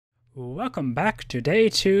Welcome back to day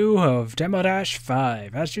 2 of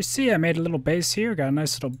Demo-5. As you see, I made a little base here, got a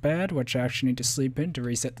nice little bed, which I actually need to sleep in to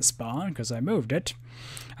reset the spawn, because I moved it.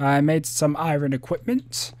 I made some iron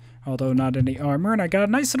equipment, although not any armor, and I got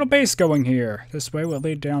a nice little base going here. This way will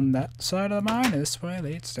lead down that side of the mine, and this way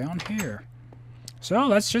leads down here. So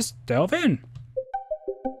let's just delve in.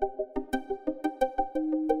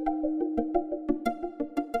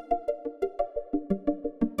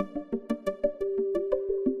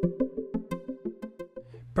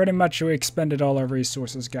 Pretty much we expended all our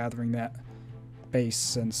resources gathering that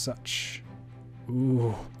base and such.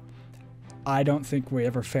 Ooh. I don't think we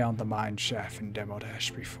ever found the mine shaft in Demo Dash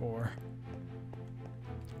before.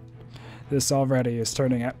 This already is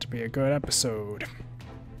turning out to be a good episode.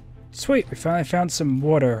 Sweet, we finally found some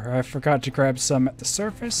water. I forgot to grab some at the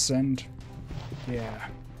surface and yeah.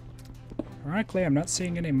 Ironically, I'm not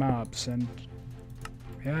seeing any mobs and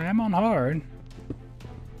yeah, I am on hard.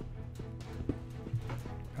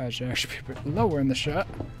 I should actually be a bit lower in the shot.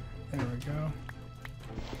 There we go.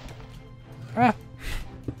 Ah!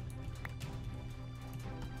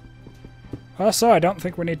 Also, I don't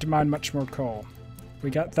think we need to mine much more coal. We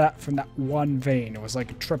got that from that one vein. It was like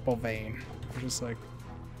a triple vein. We're just like...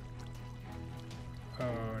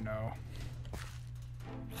 Oh no.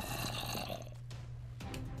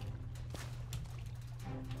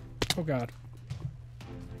 Oh god.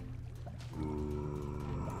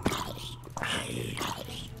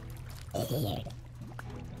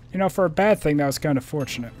 You know, for a bad thing, that was kind of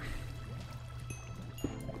fortunate.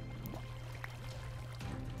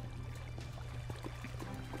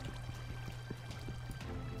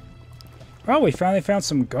 Well, we finally found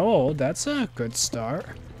some gold. That's a good start.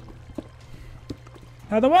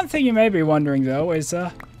 Now, the one thing you may be wondering, though, is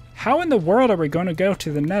how in the world are we going to go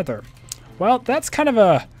to the Nether? Well, that's kind of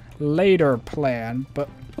a later plan, but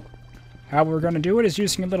how we're going to do it is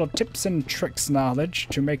using a little tips and tricks knowledge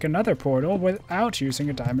to make another portal without using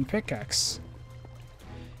a diamond pickaxe.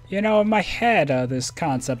 You know, in my head, this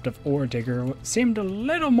concept of ore digger seemed a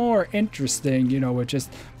little more interesting, you know, with just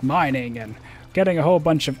mining and getting a whole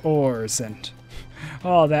bunch of ores and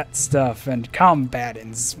all that stuff and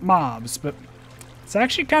combating mobs, but it's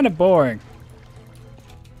actually kind of boring.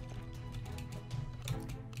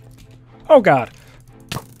 Oh god.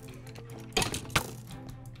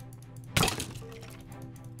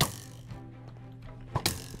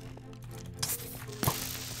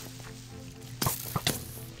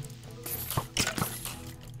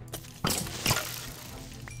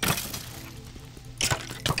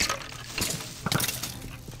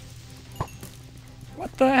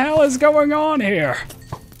 What the hell is going on here?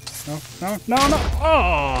 No, no, no, no.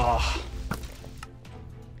 Oh!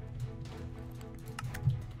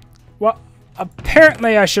 Well,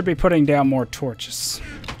 apparently I should be putting down more torches.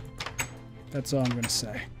 That's all I'm going to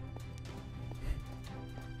say.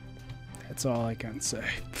 That's all I can say.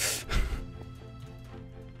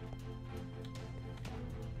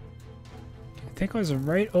 I think it was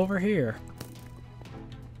right over here.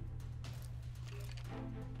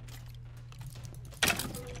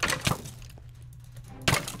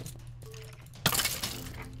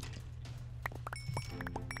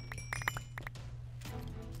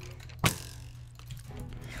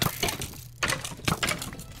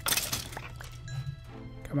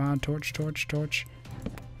 Come on, torch, torch, torch.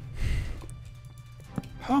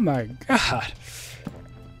 Oh my god.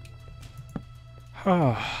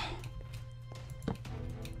 Oh.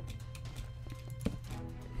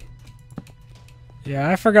 Yeah,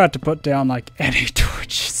 I forgot to put down like any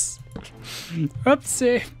torches.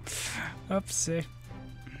 Oopsie. Oopsie.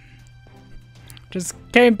 Just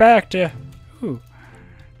came back to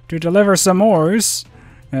deliver some ores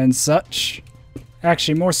and such.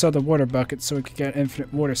 Actually, more so the water bucket, so we could get an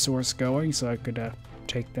infinite water source going, so I could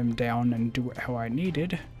take them down and do it how I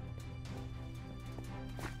needed.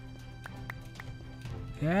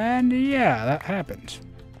 And yeah, that happened.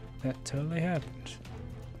 That totally happened.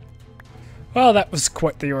 Well, that was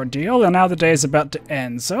quite the ordeal, and now the day is about to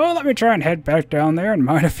end, so let me try and head back down there and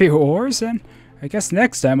mine a few ores, and I guess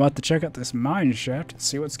next time I'll have to check out this mine shaft and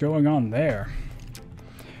see what's going on there.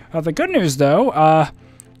 The good news, though,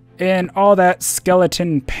 in all that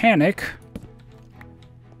skeleton panic,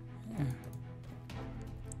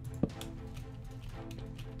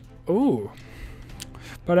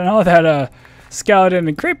 but in all that skeleton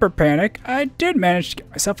and creeper panic, I did manage to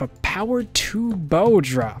get myself a power 2 bow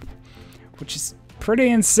drop, which is pretty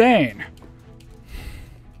insane.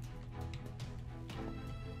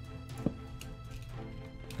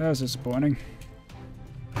 That was disappointing.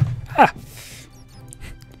 Ah!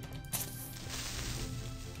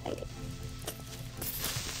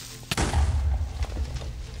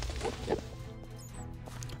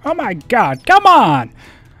 Oh my god, come on!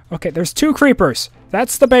 Okay, there's 2 creepers.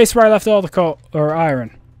 That's the base where I left all the coal or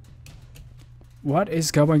iron. What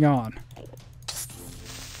is going on?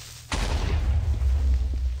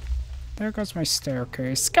 There goes my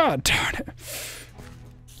staircase. God darn it.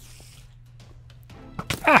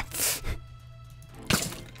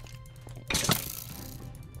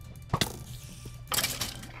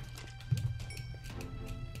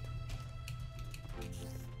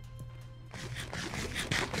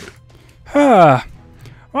 Ah!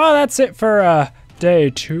 Well, that's it for day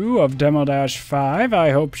 2 of Demo Dash 5.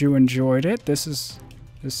 I hope you enjoyed it. This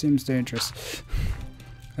seems dangerous.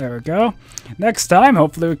 There we go. Next time,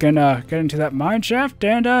 hopefully we can get into that mine shaft,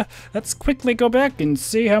 and let's quickly go back and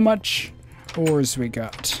see how much ores we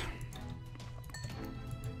got.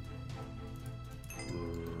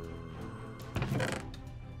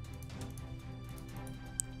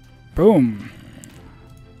 Boom.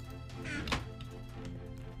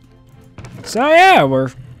 So yeah,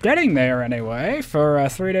 we're getting there anyway. For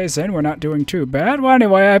 3 days in, we're not doing too bad. Well,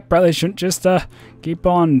 anyway, I probably shouldn't just keep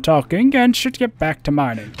on talking and should get back to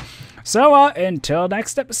mining. So until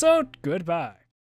next episode, goodbye.